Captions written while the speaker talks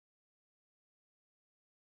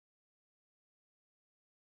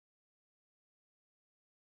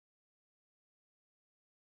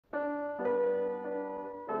I'm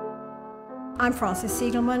Frances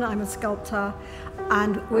Segelman, I'm a sculptor,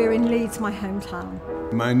 and we're in Leeds, my hometown.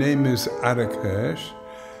 My name is Arek Hersh,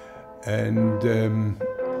 and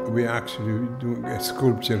we're actually doing a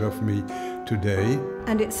sculpture of me today.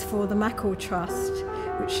 And it's for the Makor Trust,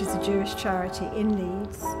 which is a Jewish charity in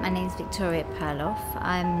Leeds. My name's Victoria Perloff.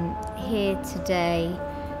 I'm here today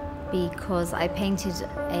because I painted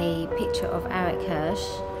a picture of Arek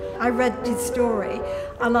Hersh. I read his story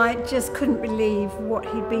and I just couldn't believe what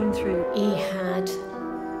he'd been through. He had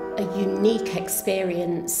a unique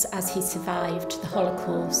experience as he survived the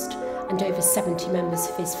Holocaust, and over 70 members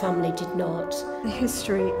of his family did not. The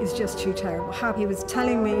history is just too terrible. How he was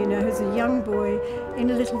telling me, you know, as a young boy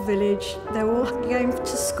in a little village, they were all going to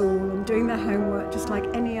school and doing their homework just like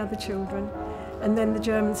any other children. And then the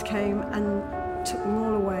Germans came and took them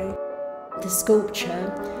all away. The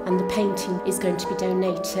sculpture and the painting is going to be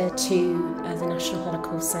donated to the National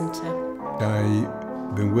Holocaust Centre.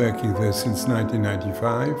 I've been working there since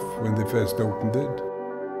 1995, when they first opened it.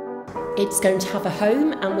 It's going to have a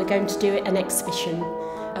home, and we're going to do an exhibition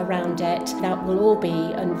around it that will all be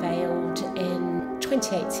unveiled in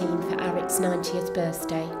 2018 for Arek's 90th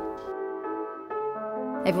birthday.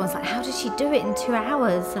 Everyone's like, how did she do it in 2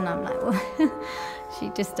 hours? And I'm like, well, she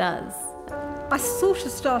just does. I sort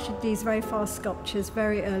of started these very fast sculptures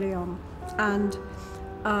very early on, and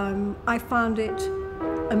I found it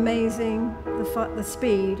amazing, the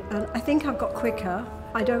speed, and I think I've got quicker.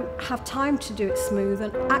 I don't have time to do it smooth,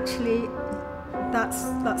 and actually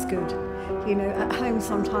that's good. You know, at home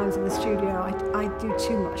sometimes in the studio I do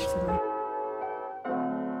too much to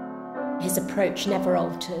them. His approach never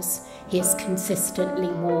alters. He is consistently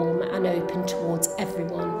warm and open towards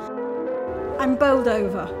everyone. I'm bowled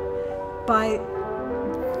over by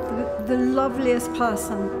the loveliest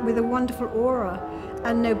person with a wonderful aura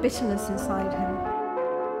and no bitterness inside him.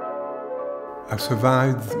 I've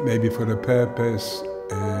survived maybe for a purpose,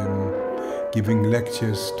 giving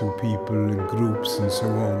lectures to people in groups and so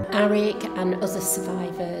on. Arek and other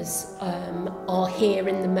survivors are here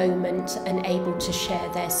in the moment and able to share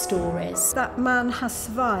their stories. That man has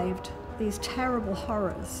survived these terrible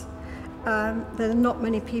horrors. There are not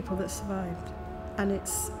many people that survived, and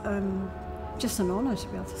it's just an honour to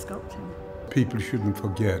be able to sculpt him. People shouldn't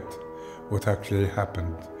forget what actually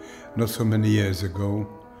happened. Not so many years ago,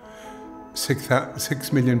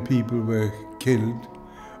 6 million people were killed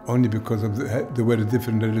only because they were a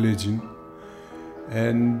different religion.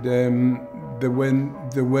 And when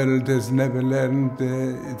the world has never learned,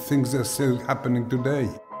 things are still happening today.